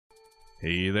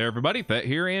Hey there everybody, Thet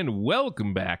here, and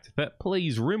welcome back to Thet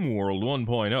Plays Rimworld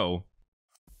 1.0.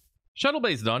 Shuttle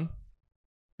base done.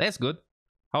 That's good.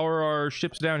 How are our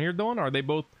ships down here doing? Are they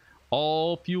both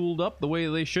all fueled up the way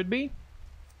they should be?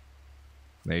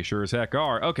 They sure as heck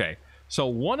are. Okay, so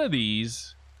one of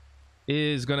these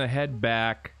is going to head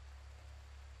back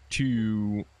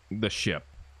to the ship.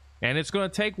 And it's going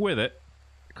to take with it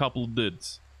a couple of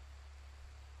dudes.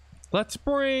 Let's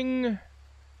bring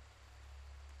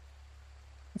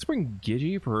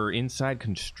Giddy for her inside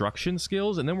construction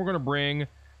skills, and then we're going to bring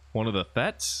one of the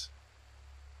Thets.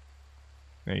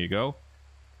 There you go.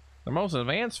 The most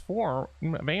advanced form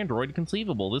of android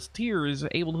conceivable. This tier is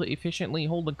able to efficiently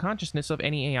hold the consciousness of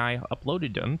any AI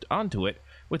uploaded onto it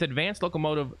with advanced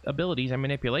locomotive abilities and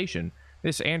manipulation.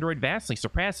 This android vastly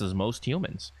surpasses most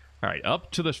humans. All right, up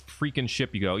to the freaking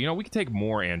ship you go. You know, we could take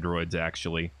more androids,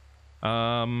 actually.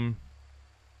 We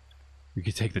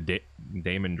could take the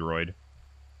Damon droid.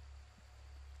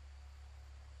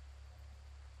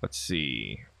 Let's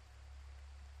see.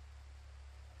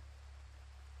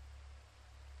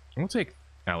 We'll take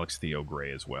Alex Theo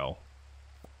Gray as well.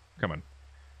 Come on.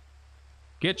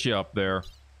 Get you up there.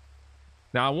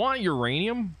 Now, I want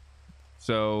uranium.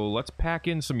 So, let's pack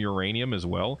in some uranium as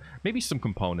well. Maybe some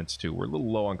components, too. We're a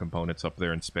little low on components up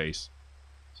there in space.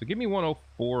 So, give me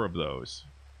 104 of those.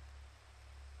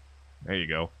 There you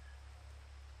go.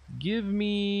 Give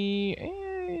me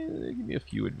a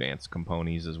few advanced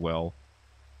components as well.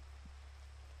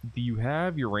 Do you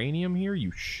have uranium here? You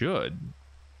should.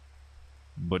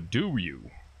 But do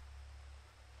you?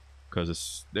 Because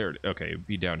it's there. Okay, it'd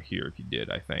be down here if you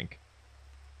did, I think.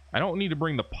 I don't need to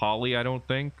bring the poly, I don't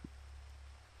think.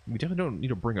 We definitely don't need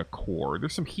to bring a core.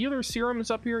 There's some healer serums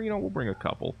up here. You know, we'll bring a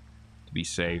couple to be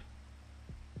safe.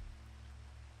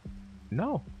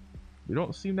 No. We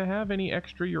don't seem to have any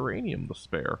extra uranium to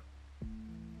spare.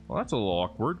 Well, that's a little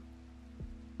awkward.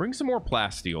 Bring some more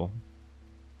plasteel.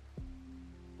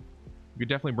 You could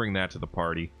definitely bring that to the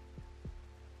party.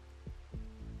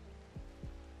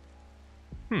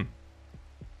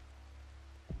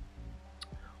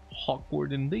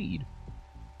 Awkward indeed.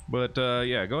 But,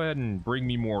 yeah, go ahead and bring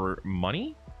me more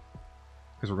money.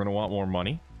 Because we're going to want more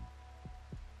money.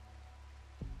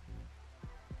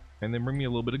 And then bring me a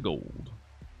little bit of gold.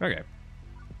 Okay.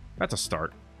 That's a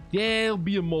start. Yeah, it'll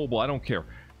be a mobile. I don't care.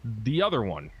 The other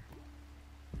one.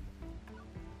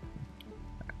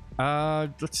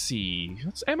 Let's see.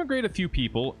 Let's emigrate a few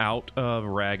people out of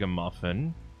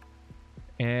Ragamuffin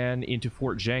and into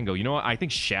Fort Django. You know what? I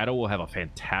think Shadow will have a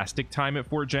fantastic time at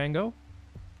Fort Django.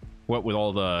 What with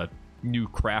all the new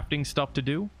crafting stuff to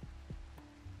do.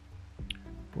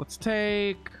 Let's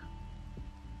take...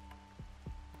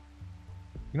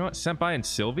 You know what? Senpai and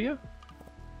Sylvia?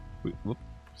 Whoop.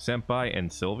 Senpai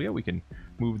and Sylvia. We can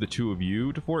move the two of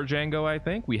you to Fort Django, I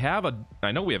think.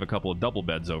 I know we have a couple of double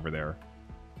beds over there.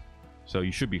 So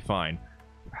you should be fine.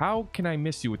 How can I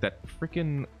miss you with that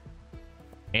freaking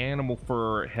animal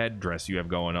fur headdress you have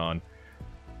going on?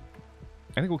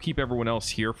 I think we'll keep everyone else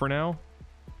here for now.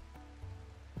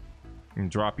 And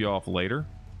drop you off later.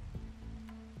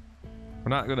 We're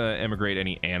not going to emigrate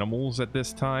any animals at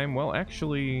this time. Well,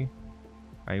 actually,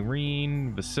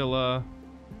 Irene, Vasila,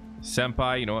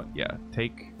 Senpai, you know what? Yeah,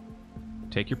 take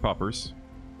your puppers.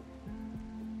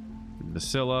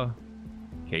 Vasila,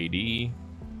 KD,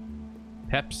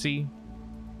 Pepsi,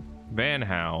 Van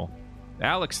Howe,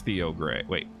 Alex Theo Gray.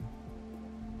 Wait.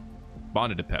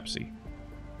 Bonded to Pepsi.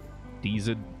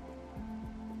 Dezid,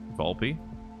 Volpe,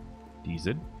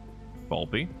 Dezid,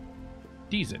 Volpe,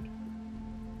 Dezid,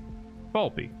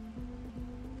 Volpe,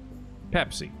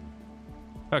 Pepsi.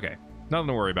 Okay, nothing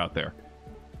to worry about there.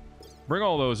 Bring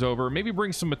all those over. Maybe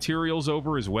bring some materials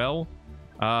over as well.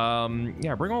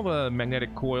 Yeah, bring all the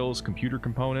magnetic coils, computer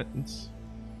components,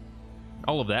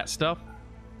 all of that stuff.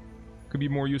 Could be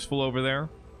more useful over there.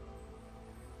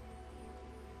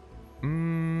 We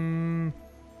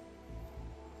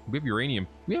have uranium.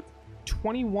 We have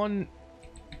 21...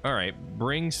 Alright,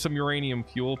 bring some uranium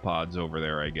fuel pods over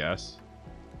there, I guess.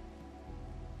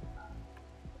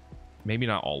 Maybe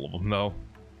not all of them, though.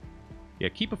 Yeah,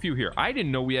 keep a few here. I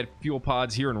didn't know we had fuel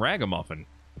pods here in Ragamuffin.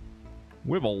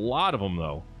 We have a lot of them,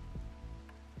 though.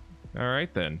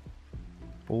 Alright, then.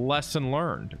 Lesson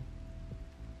learned.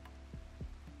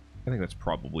 I think that's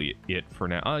probably it for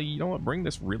now. You know what? Bring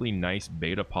this really nice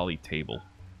beta poly table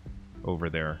over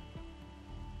there.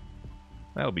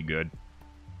 That'll be good.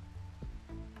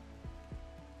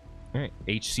 Alright,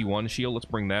 HC1 shield. Let's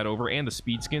bring that over. And the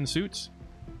speed skin suits.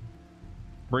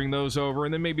 Bring those over.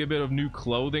 And then maybe a bit of new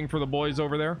clothing for the boys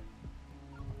over there.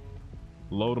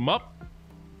 Load them up.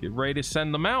 Get ready to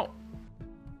send them out.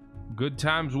 good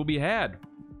times will be had,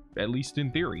 at least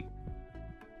in theory.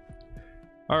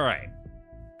 All right.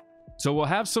 So we'll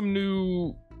have some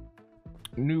new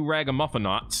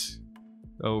ragamuffinots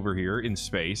over here in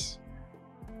space.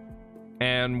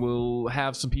 And we'll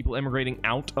have some people immigrating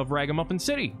out of Ragamuffin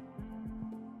City.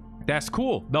 That's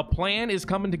cool. The plan is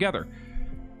coming together.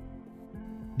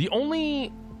 The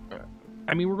only...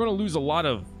 I mean, we're going to lose a lot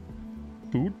of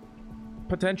food,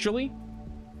 potentially.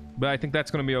 But I think that's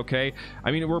going to be okay.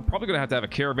 I mean, we're probably going to have a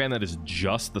caravan that is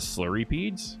just the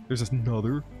Slurrypedes. There's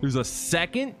a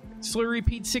second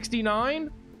Slurrypede 69?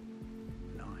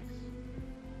 Nice.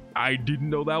 I didn't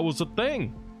know that was a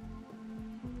thing.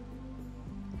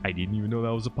 I didn't even know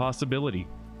that was a possibility.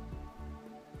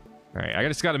 All right, I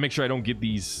just got to make sure I don't get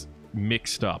these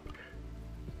mixed up.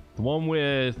 The one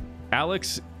with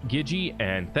Alex, Gidgy,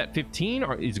 and Thet 15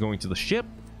 is going to the ship.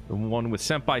 The one with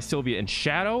Senpai, Sylvia, and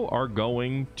Shadow are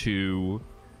going to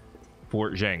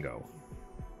Fort Django.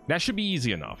 That should be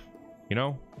easy enough, you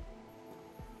know?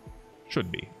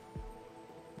 Should be.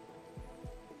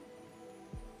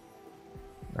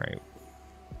 All right.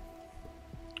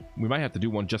 We might have to do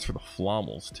one just for the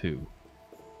Flommels, too.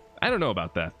 I don't know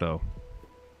about that, though.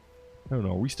 I don't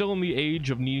know. Are we still in the age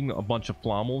of needing a bunch of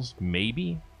Flommels?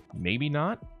 Maybe. Maybe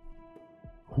not.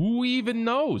 Who even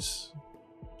knows?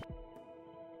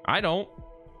 I don't.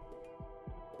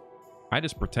 I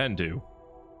just pretend to.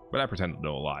 But I pretend to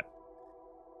know a lot.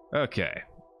 Okay.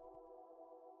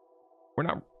 We're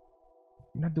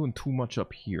not doing too much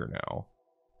up here now.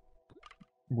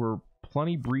 We're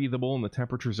plenty breathable and the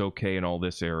temperature's okay in all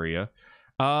this area.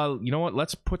 You know what?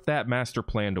 Let's put that master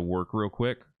plan to work real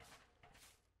quick.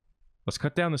 Let's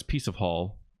cut down this piece of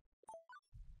hull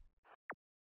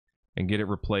and get it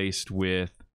replaced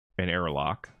with an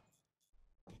airlock.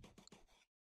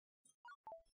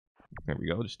 There we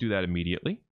go. Just do that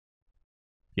immediately.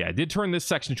 Yeah, I did turn this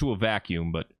section to a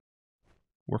vacuum, but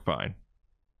we're fine.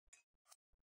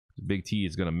 Big T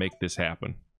is going to make this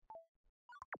happen.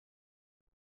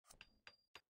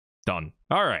 Done.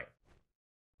 All right.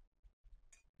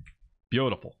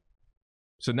 Beautiful.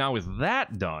 So now with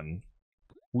that done,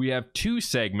 we have 2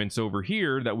 segments over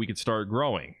here that we could start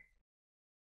growing.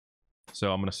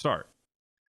 So I'm going to start.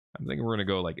 I'm thinking we're going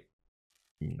to go like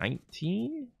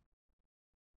 19?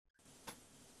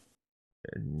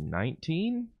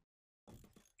 19?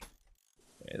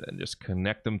 And then just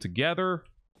connect them together.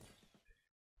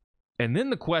 And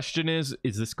then the question is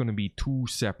this going to be 2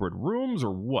 separate rooms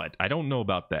or what? I don't know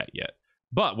about that yet.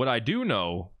 But what I do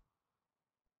know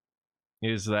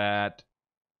is that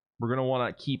we're going to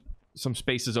want to keep some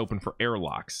spaces open for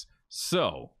airlocks.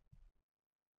 So,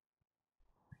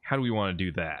 how do we want to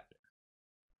do that?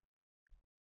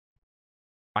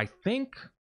 I think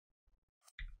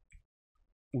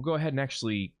we'll go ahead and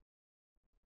actually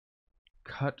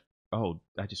cut... Oh,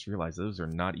 I just realized those are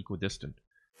not equidistant.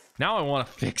 Now I want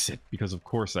to fix it, because of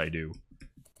course I do.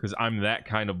 Because I'm that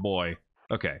kind of boy.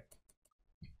 Okay.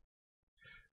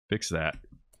 Fix that.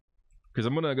 Because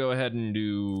I'm going to go ahead and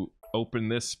do open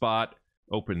this spot,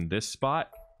 open this spot.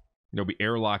 There'll be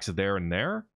airlocks there and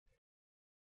there.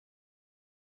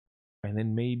 And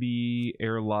then maybe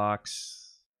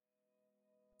airlocks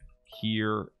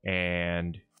here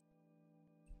and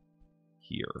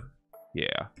here.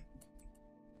 Yeah.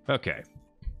 Okay.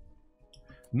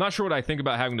 I'm not sure what I think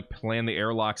about having to plan the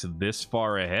airlocks this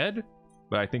far ahead,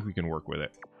 but I think we can work with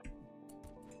it.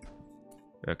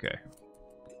 Okay.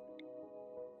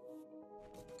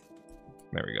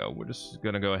 There we go. We're just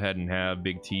going to go ahead and have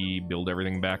Big T build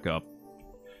everything back up.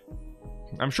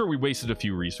 I'm sure we wasted a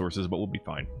few resources, but we'll be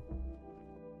fine.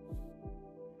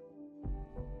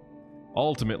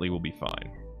 Ultimately, we'll be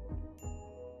fine.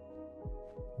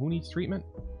 Who needs treatment?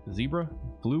 Zebra?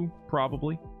 Blue?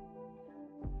 Probably.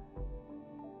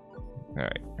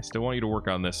 Alright, I still want you to work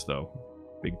on this, though.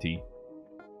 Big T.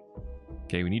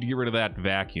 Okay, we need to get rid of that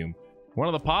vacuum. One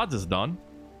of the pods is done.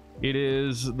 It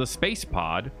is the space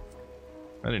pod.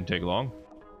 That didn't take long.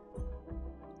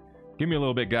 Give me a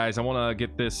little bit, guys. I want to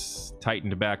get this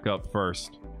tightened back up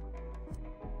first.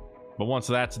 But once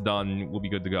that's done, we'll be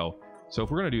good to go. So if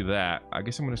we're going to do that, I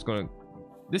guess I'm just going to...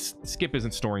 This skip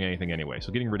isn't storing anything anyway,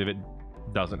 so getting rid of it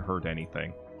doesn't hurt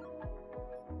anything.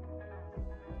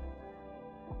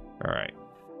 Alright.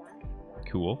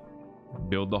 Cool.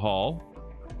 Build the hull.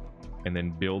 And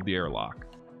then build the airlock.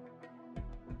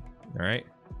 Alright.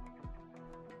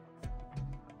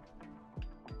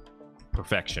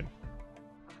 Perfection.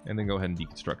 And then go ahead and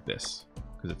deconstruct this,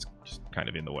 because it's just kind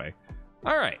of in the way.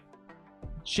 Alright.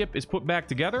 Ship is put back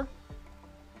together.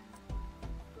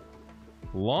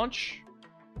 Launch.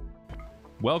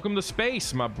 Welcome to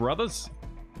space, my brothers.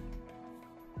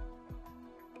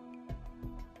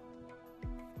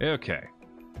 Okay.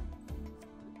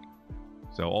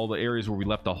 So all the areas where we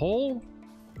left a hole,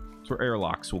 that's where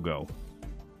airlocks will go.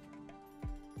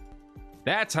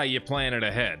 That's how you plan it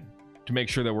ahead, to make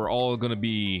sure that we're all going to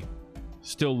be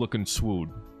still looking swood.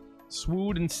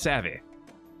 Swood and savvy.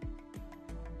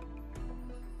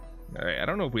 Alright, I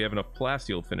don't know if we have enough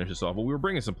plasteel to finish this off, but we were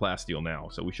bringing some plasteel now,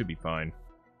 so we should be fine.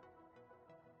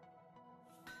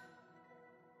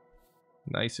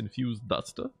 Nice infused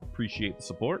duster. Appreciate the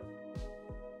support.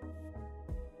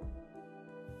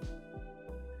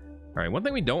 Alright, one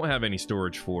thing we don't have any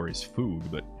storage for is food,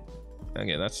 but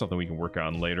again, that's something we can work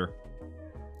on later.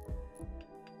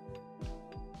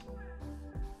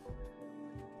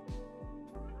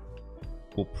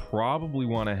 We'll probably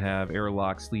want to have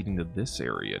airlocks leading to this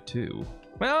area too.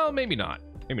 Well, maybe not.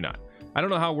 Maybe not. I don't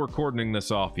know how we're coordinating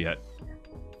this off yet.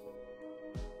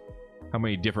 How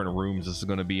many different rooms this is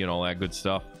going to be and all that good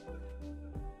stuff.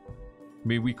 I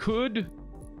mean, we could...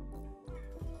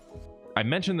 I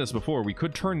mentioned this before. We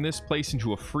could turn this place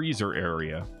into a freezer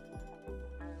area.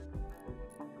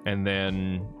 And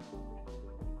then...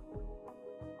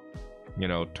 you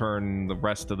know, turn the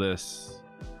rest of this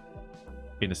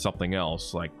into something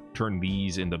else. Like, turn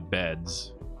these into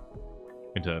beds.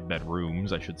 Into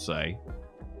bedrooms, I should say.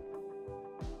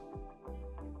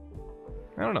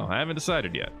 I don't know. I haven't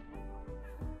decided yet.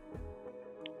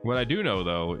 What I do know,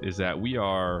 though, is that we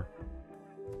are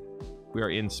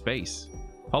in space.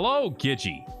 Hello,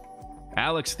 Gidgy,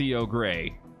 Alex Theo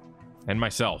Gray, and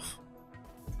myself.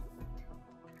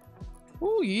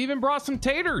 Ooh, you even brought some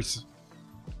taters.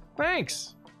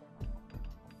 Thanks.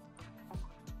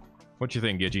 What you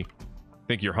think, Gidgy?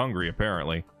 Think you're hungry,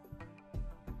 apparently.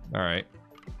 All right.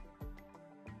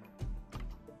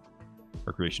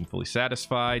 Recreation fully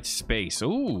satisfied. Space.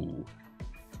 Ooh.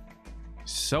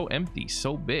 So empty,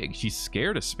 so big. She's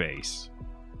scared of space.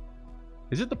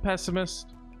 Is it the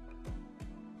pessimist?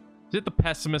 Is it the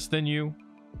pessimist in you?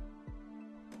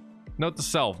 Note to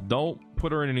self, don't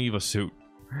put her in an Eva suit.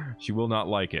 She will not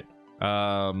like it.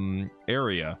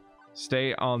 Area.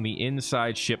 Stay on the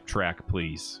inside ship track,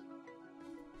 please.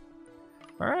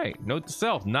 Alright, note to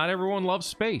self, not everyone loves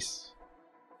space.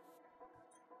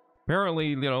 Apparently,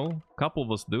 you know, a couple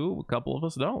of us do, a couple of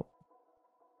us don't.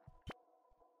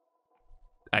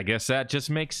 I guess that just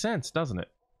makes sense, doesn't it?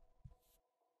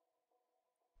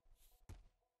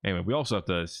 Anyway, we also have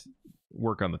to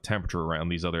work on the temperature around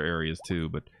these other areas too,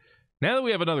 but now that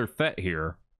we have another Thet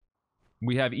here,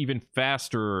 we have even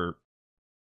faster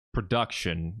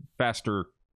production, faster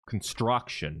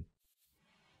construction.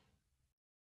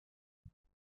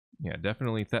 Yeah,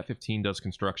 definitely Thet 15 does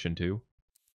construction too.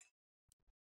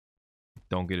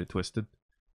 Don't get it twisted.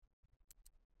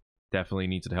 Definitely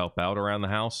needs to help out around the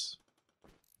house.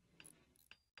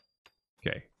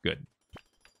 Okay, good.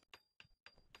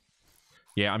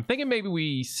 Yeah, I'm thinking maybe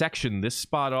we section this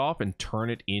spot off and turn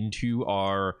it into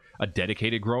a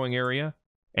dedicated growing area.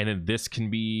 And then this can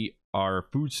be our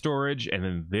food storage, and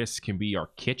then this can be our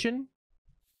kitchen.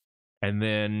 And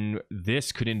then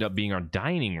this could end up being our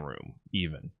dining room,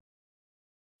 even.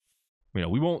 You know,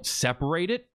 we won't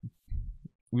separate it.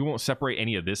 We won't separate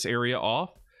any of this area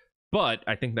off, but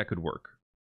I think that could work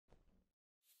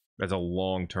as a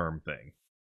long-term thing.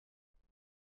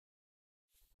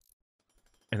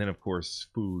 And then, of course,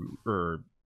 food or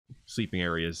sleeping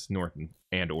areas north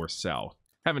and or south.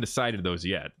 Haven't decided those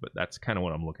yet, but that's kind of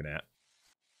what I'm looking at.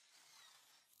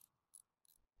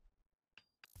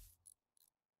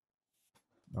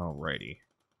 Alrighty.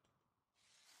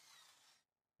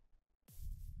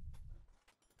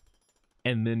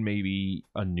 And then maybe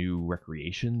a new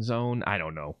recreation zone? I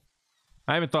don't know.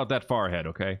 I haven't thought that far ahead,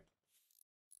 okay?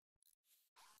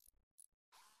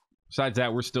 Besides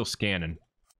that, we're still scanning.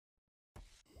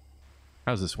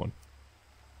 How's this one?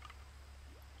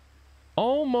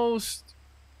 Almost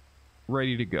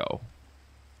ready to go.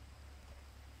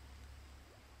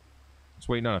 Just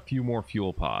waiting on a few more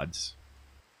fuel pods.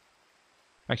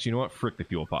 Actually, you know what? Frick the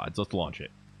fuel pods. Let's launch it.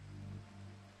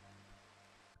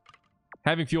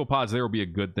 Having fuel pods there will be a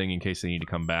good thing in case they need to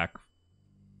come back.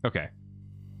 Okay.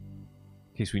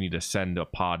 In case we need to send a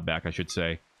pod back, I should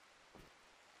say.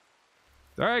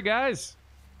 Alright, guys.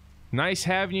 Nice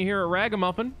having you here at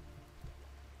Ragamuffin.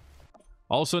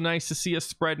 Also nice to see us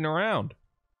spreading around.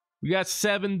 We got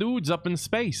 7 dudes up in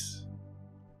space.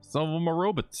 Some of them are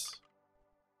robots.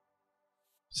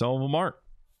 Some of them aren't.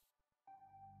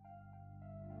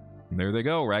 And there they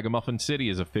go. Ragamuffin City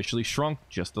is officially shrunk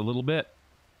just a little bit.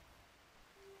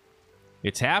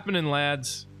 It's happening,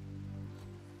 lads.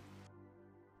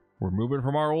 We're moving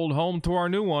from our old home to our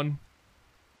new one.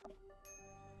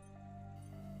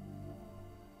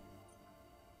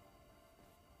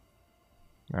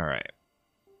 All right.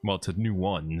 Well, to new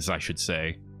ones, I should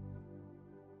say.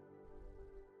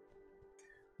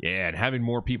 Yeah, and having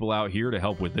more people out here to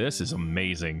help with this is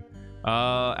amazing.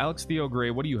 Alex Theo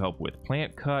Gray, what do you help with?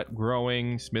 Plant cut,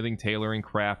 growing, smithing, tailoring,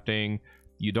 crafting.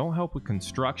 You don't help with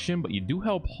construction, but you do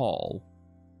help haul.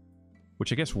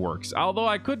 Which I guess works. Although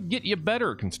I could get you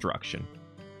better at construction.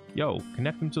 Yo,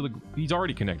 connect him to the... He's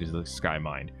already connected to the Sky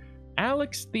Mind.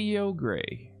 Alex Theo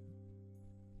Gray.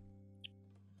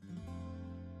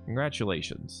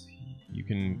 Congratulations. You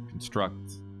can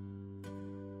construct...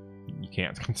 You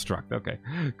can't construct. Okay.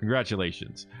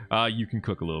 Congratulations. You can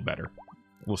cook a little better.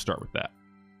 We'll start with that.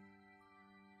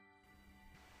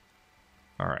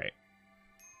 Alright.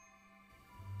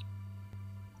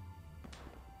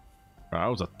 That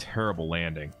was a terrible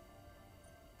landing.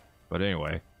 But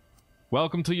anyway.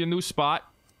 Welcome to your new spot,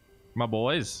 my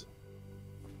boys.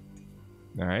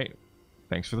 Alright.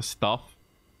 Thanks for the stuff.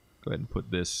 Go ahead and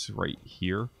put this right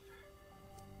here.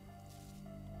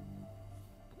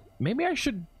 Maybe I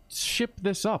should ship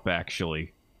this up,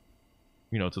 actually.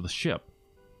 You know, to the ship.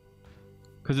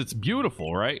 Because it's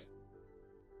beautiful, right?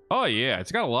 Oh, yeah.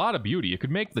 It's got a lot of beauty. It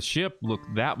could make the ship look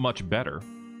that much better.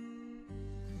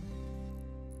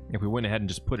 If we went ahead and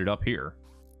just put it up here.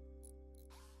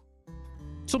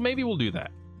 So maybe we'll do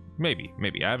that. Maybe.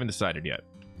 I haven't decided yet.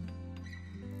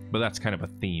 But that's kind of a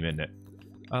theme, isn't it?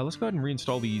 Let's go ahead and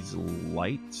reinstall these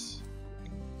lights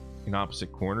in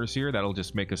opposite corners here. That'll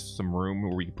just make us some room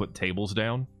where we can put tables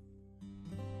down.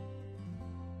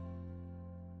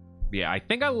 Yeah, I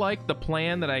think I like the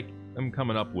plan that I am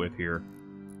coming up with here.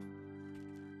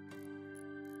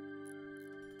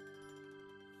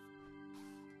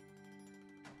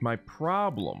 My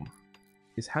problem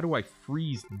is, how do I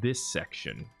freeze this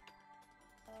section?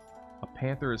 A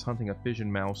panther is hunting a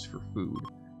fission mouse for food.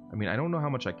 I mean, I don't know how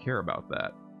much I care about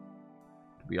that,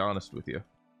 to be honest with you.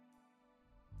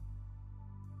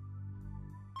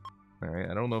 Alright,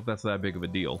 I don't know if that's that big of a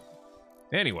deal.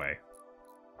 Anyway.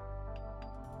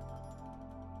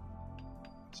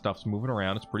 Stuff's moving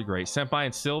around. It's pretty great. Senpai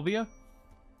and Sylvia.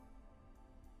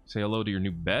 Say hello to your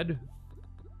new bed.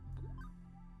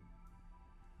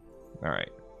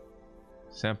 Alright.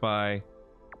 Senpai,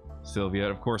 Sylvia.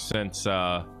 Of course, since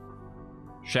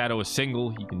Shadow is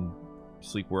single, he can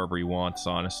sleep wherever he wants,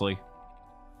 honestly.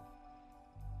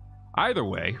 Either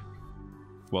way,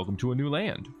 welcome to a new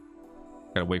land.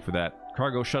 Gotta wait for that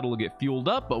cargo shuttle to get fueled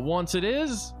up, but once it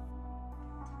is,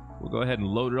 we'll go ahead and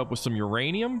load it up with some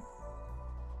uranium.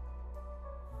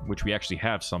 Which we actually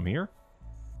have some here.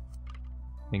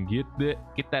 And get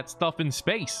that stuff in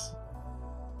space.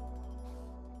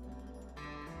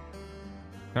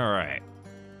 Alright.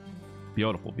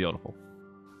 Beautiful, beautiful.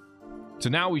 So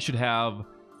now we should have...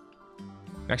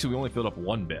 Actually, we only filled up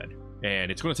one bed.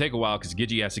 And it's going to take a while because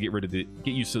Gidgy has to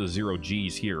get used to the 0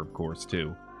 Gs here, of course,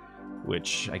 too.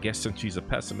 Which, I guess since she's a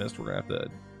pessimist, we're going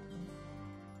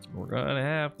to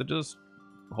have to just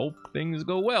hope things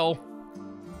go well.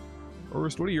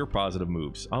 First, what are your positive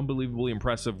moves? Unbelievably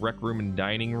impressive rec room and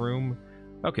dining room.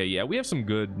 Okay, yeah, we have some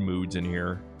good moods in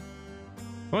here.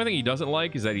 The only thing he doesn't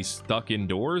like is that he's stuck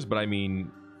indoors, but I mean,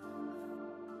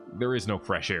 there is no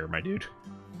fresh air, my dude.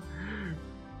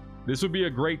 This would be a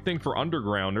great thing for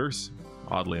undergrounders,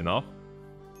 oddly enough.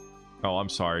 Oh, I'm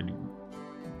sorry.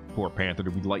 Poor Panther,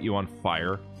 did we light you on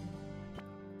fire?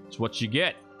 It's what you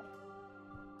get.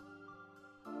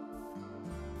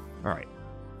 Alright.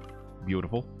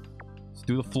 Beautiful. Let's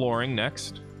do the flooring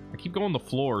next. I keep going the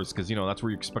floors because, you know, that's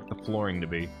where you expect the flooring to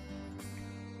be.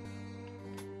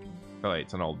 Oh, wait,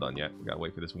 it's not all done yet. We gotta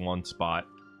wait for this one spot.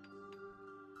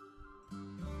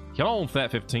 Get on, Fat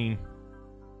 15.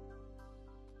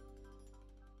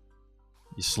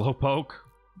 You slowpoke.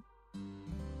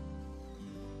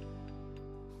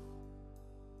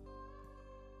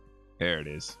 There it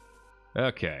is.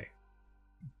 Okay.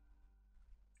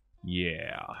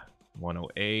 Yeah.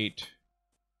 108.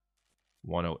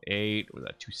 108. Was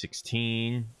that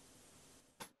 216?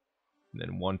 And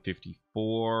then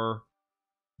 154.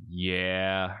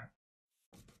 Yeah.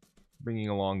 Bringing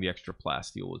along the extra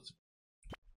plasteel was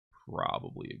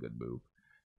probably a good move.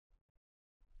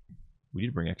 We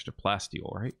did bring extra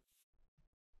plasteel, right?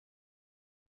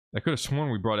 I could have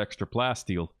sworn we brought extra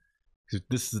plasteel.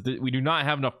 Because we do not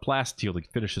have enough plasteel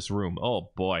to finish this room. Oh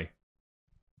boy.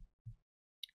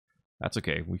 That's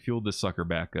okay. We fueled this sucker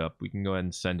back up. We can go ahead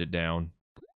and send it down.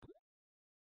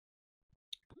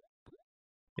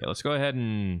 Yeah, let's go ahead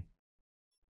and...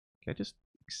 Can I just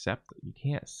accept that you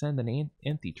can't send an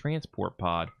empty transport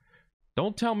pod?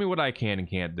 Don't tell me what I can and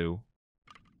can't do.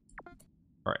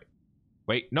 Alright.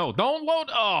 Wait, no, don't load...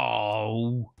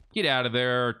 Oh! Get out of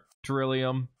there,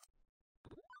 Trillium.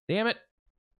 Damn it.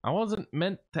 I wasn't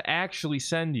meant to actually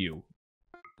send you.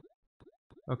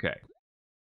 Okay.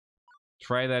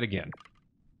 Try that again.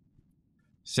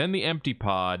 Send the empty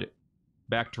pod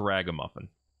back to Ragamuffin.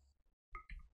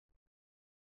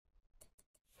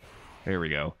 There we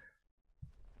go.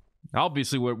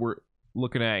 Obviously, what we're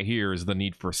looking at here is the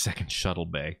need for a second shuttle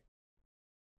bay.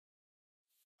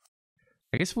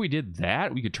 I guess if we did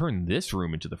that, we could turn this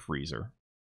room into the freezer.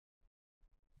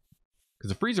 Because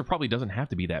the freezer probably doesn't have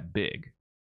to be that big.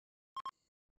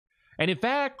 And in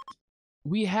fact,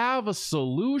 we have a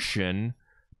solution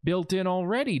built in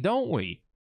already, don't we?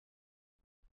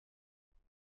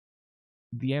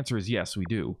 The answer is yes, we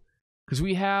do. Because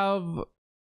we have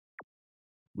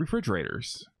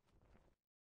refrigerators.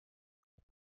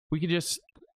 We could just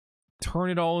turn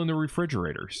it all into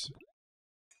refrigerators.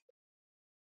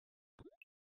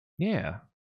 Yeah.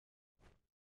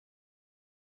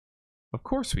 Of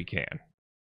course we can.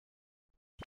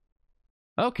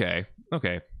 Okay,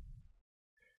 okay.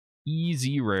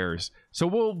 Easy rares. So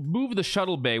we'll move the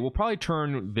shuttle bay. We'll probably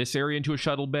turn this area into a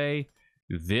shuttle bay,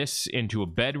 this into a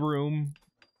bedroom,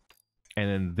 and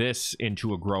then this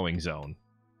into a growing zone.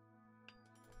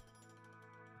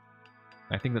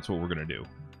 I think that's what we're going to do.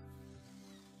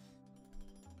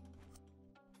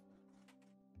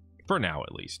 For now,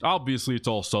 at least. Obviously, it's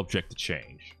all subject to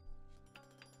change.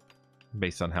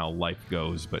 Based on how life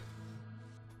goes, but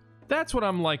that's what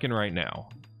I'm liking right now.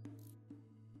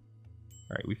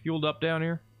 Alright, we fueled up down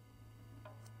here.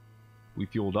 We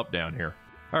fueled up down here.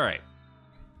 Alright.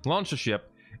 Launch the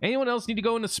ship. Anyone else need to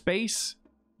go into space?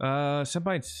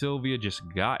 Senpai and Sylvia just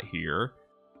got here.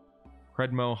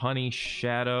 Credmo, Honey,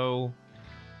 Shadow,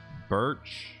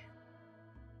 Birch,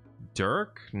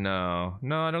 Dirk? No.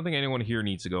 No, I don't think anyone here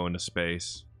needs to go into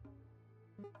space.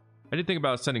 I did think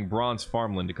about sending Bronze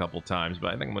Farmland a couple times,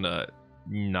 but I think I'm gonna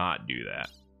not do that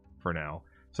for now.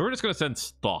 So we're just gonna send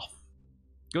stuff.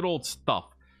 Good old stuff.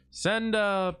 Send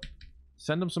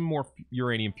them some more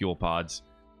uranium fuel pods.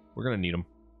 We're gonna need them.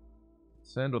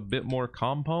 Send a bit more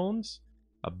compounds,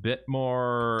 a bit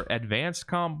more advanced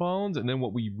compounds, and then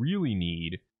what we really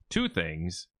need, two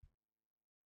things.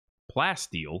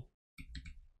 Plasteel.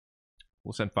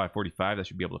 We'll send 545. That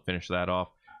should be able to finish that off.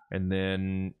 And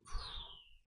then,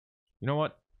 you know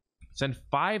what? Send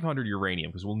 500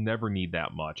 uranium, because we'll never need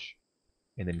that much.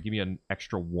 And then give me an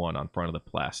extra 1 on front of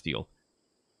the plasteel.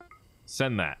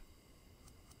 Send that.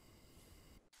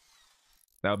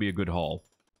 That'll be a good haul.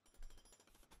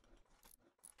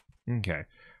 Okay.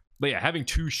 But yeah, having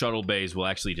 2 shuttle bays will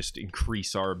actually just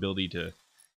increase our ability to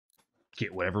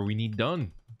get whatever we need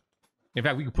done. In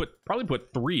fact, we could probably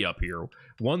put 3 up here.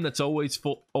 1 that's always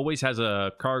full, always has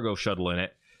a cargo shuttle in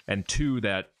it, and 2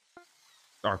 that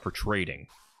are for trading.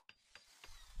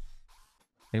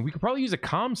 And we could probably use a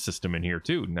comm system in here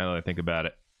too, now that I think about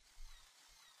it.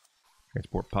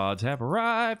 Transport pods have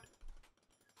arrived.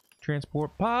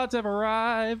 Transport pods have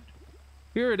arrived.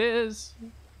 Here it is.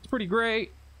 It's pretty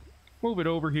great. Move it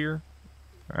over here.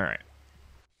 All right.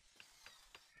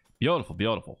 Beautiful,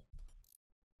 beautiful.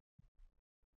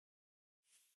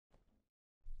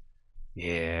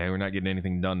 Yeah, we're not getting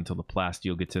anything done until the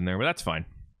plasteel gets in there, but that's fine.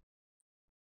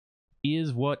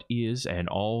 Is what is and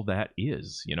all that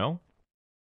is, you know?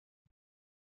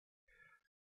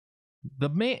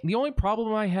 The only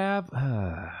problem I have...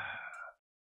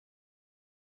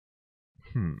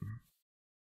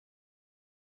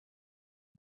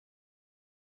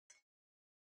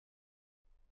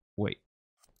 Wait.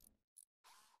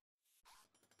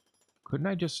 Couldn't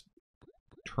I just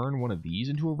turn one of these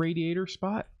into a radiator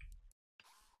spot?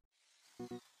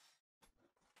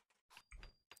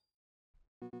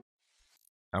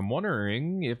 I'm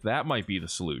wondering if that might be the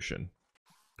solution.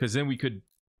 Because then we could...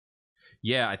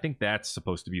 Yeah, I think that's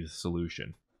supposed to be the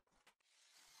solution.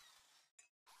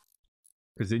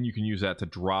 Because then you can use that to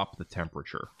drop the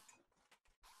temperature.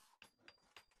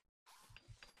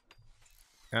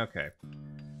 Okay.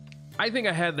 I think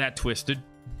I had that twisted.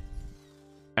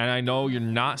 And I know you're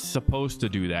not supposed to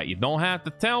do that. You don't have to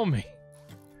tell me.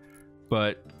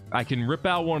 But I can rip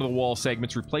out one of the wall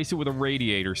segments, replace it with a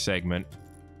radiator segment,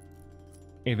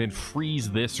 and then freeze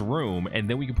this room, and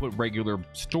then we can put regular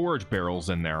storage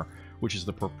barrels in there, which is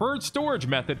the preferred storage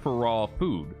method for raw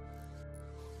food.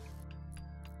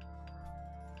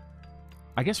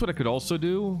 I guess what I could also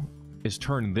do is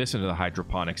turn this into the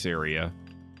hydroponics area,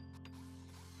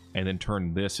 and then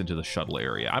turn this into the shuttle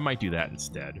area. I might do that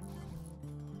instead.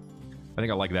 I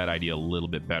think I like that idea a little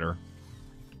bit better.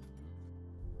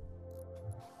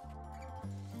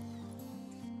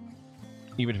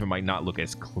 Even if it might not look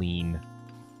as clean.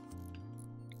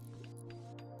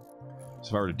 So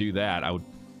if I were to do that, I would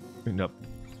end up...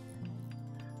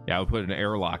 Yeah, I'll put an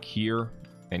airlock here.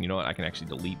 And you know what? I can actually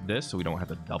delete this so we don't have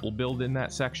to double build in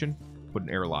that section. Put an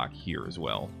airlock here as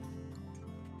well.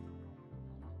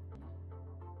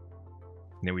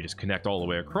 And then we just connect all the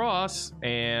way across,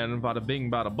 and bada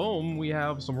bing, bada boom, we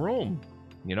have some room,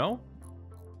 you know?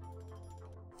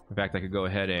 In fact, I could go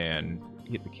ahead and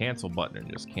hit the cancel button and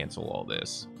just cancel all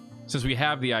this. Since we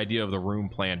have the idea of the room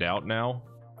planned out now,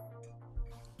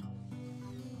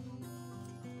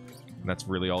 that's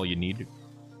really all you need.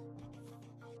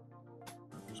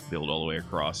 Just build all the way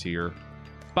across here.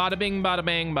 Bada bing, bada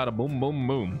bang, bada boom, boom,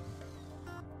 boom.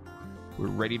 We're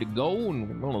ready to go,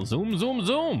 and we're gonna zoom, zoom,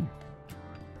 zoom.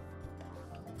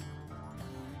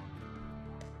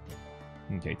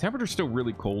 Okay, temperature's still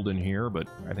really cold in here, but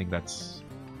I think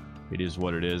it is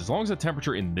what it is. As long as the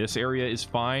temperature in this area is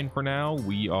fine for now,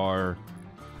 we are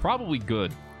probably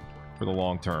good for the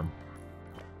long term.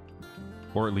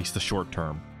 Or at least the short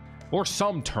term. Or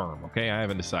some term, okay? I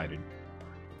haven't decided.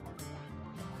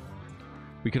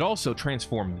 We could also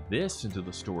transform this into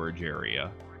the storage area.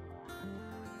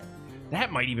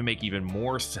 That might even make even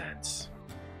more sense.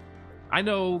 I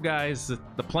know, guys,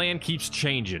 the plan keeps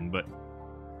changing, but...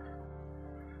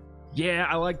 yeah,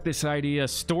 I like this idea.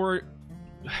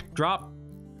 Drop...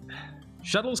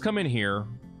 shuttles come in here,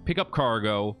 pick up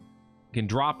cargo, can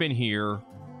drop in here.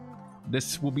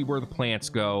 This will be where the plants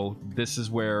go. This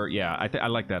is where... yeah, I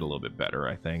like that a little bit better,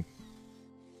 I think.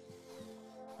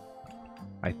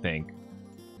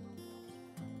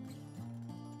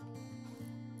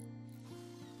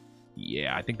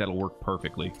 Yeah, I think that'll work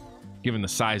perfectly, given the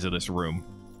size of this room.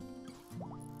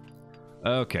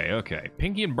 Okay, okay.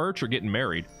 Pinky and Birch are getting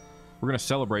married. We're gonna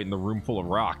celebrate in the room full of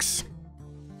rocks.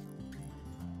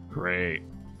 Great.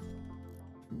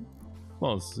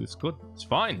 Well, it's good. It's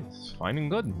fine. It's fine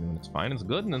and good. And it's fine, it's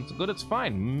good. And it's good, it's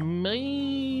fine.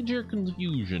 Major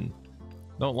confusion.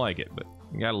 Don't like it, but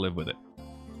you gotta live with it.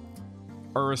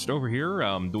 Ernst over here,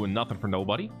 doing nothing for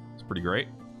nobody. It's pretty great.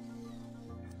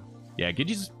 Yeah,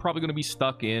 Gidgy's probably going to be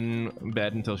stuck in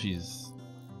bed until she's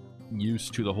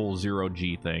used to the whole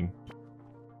 0G thing.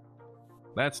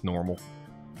 That's normal.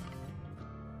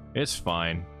 It's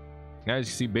fine. As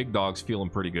you see, Big Dog's feeling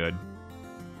pretty good.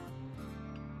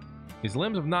 His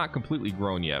limbs have not completely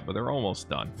grown yet, but they're almost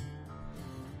done.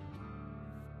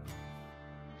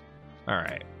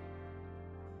 Alright.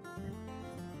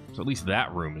 So at least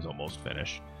that room is almost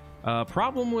finished.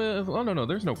 Problem with... oh, no,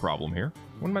 there's no problem here.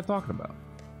 What am I talking about?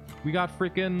 We got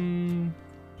freaking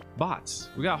bots.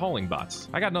 We got hauling bots.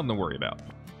 I got nothing to worry about.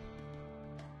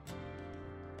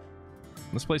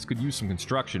 This place could use some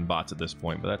construction bots at this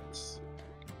point, but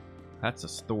that's a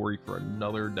story for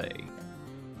another day.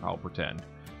 I'll pretend.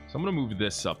 So I'm going to move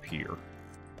this up here.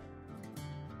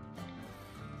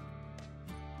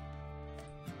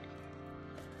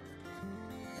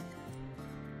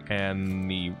 And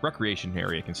the recreation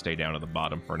area can stay down at the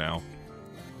bottom for now.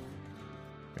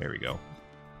 There we go.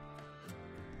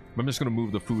 I'm just going to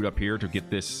move the food up here to get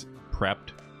this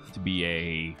prepped to be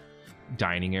a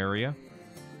dining area.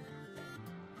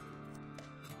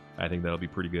 I think that'll be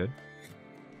pretty good.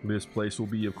 This place will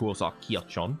be, of course, our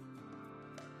kitchen.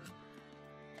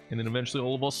 And then eventually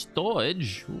all of our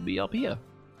storage will be up here.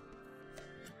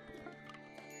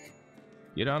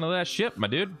 Get onto that ship, my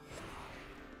dude.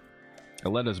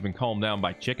 Aletta's been calmed down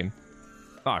by chicken.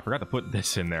 Oh, I forgot to put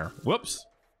this in there. Whoops.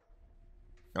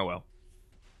 Oh, well.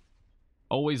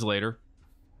 Always later.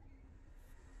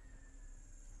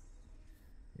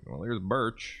 Well, there's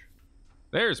Birch.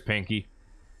 There's Pinky.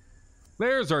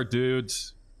 There's our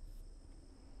dudes.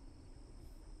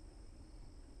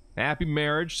 Happy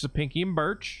marriage to Pinky and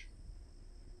Birch.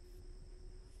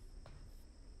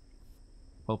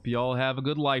 Hope you all have a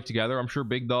good life together. I'm sure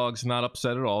Big Dog's not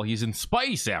upset at all. He's in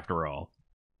space, after all.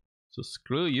 So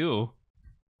screw you.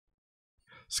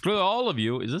 Screw all of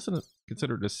you. Is this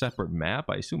considered a separate map?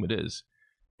 I assume it is.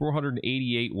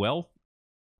 488 wealth.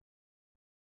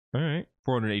 Alright.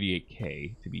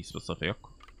 488k, to be specific.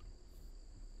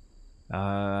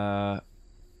 4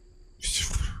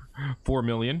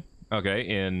 million.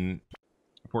 Okay,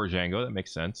 for Django, that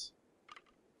makes sense.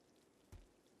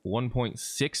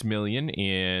 1.6 million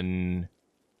in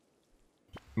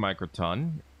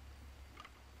Microton.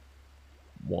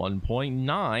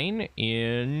 1.9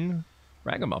 in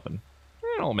Ragamuffin.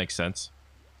 It all makes sense.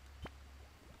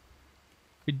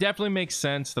 It definitely makes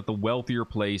sense that the wealthier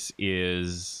place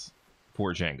is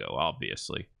for Django,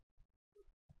 obviously.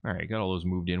 Alright, got all those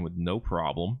moved in with no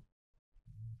problem.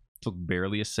 Took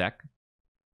barely a sec.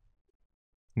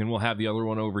 And we'll have the other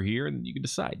one over here, and you can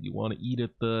decide. Do you want to eat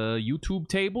at the YouTube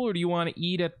table, or do you want to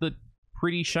eat at the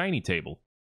pretty shiny table?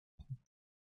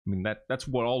 I mean, that's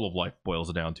what all of life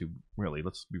boils down to, really.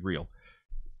 Let's be real.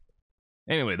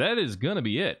 Anyway, that is going to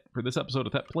be it for this episode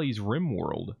of Thet Plays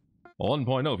Rimworld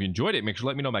 1.0. If you enjoyed it, make sure to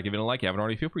let me know by giving it a like. If you haven't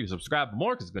already, feel free to subscribe for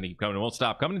more, because it's going to keep coming and won't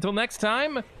stop coming. Until next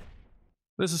time,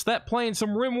 this is Thet playing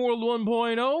some Rimworld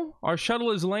 1.0. Our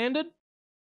shuttle has landed.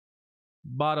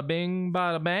 Bada bing,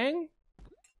 bada bang.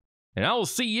 And I will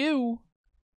see you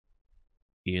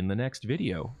in the next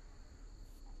video.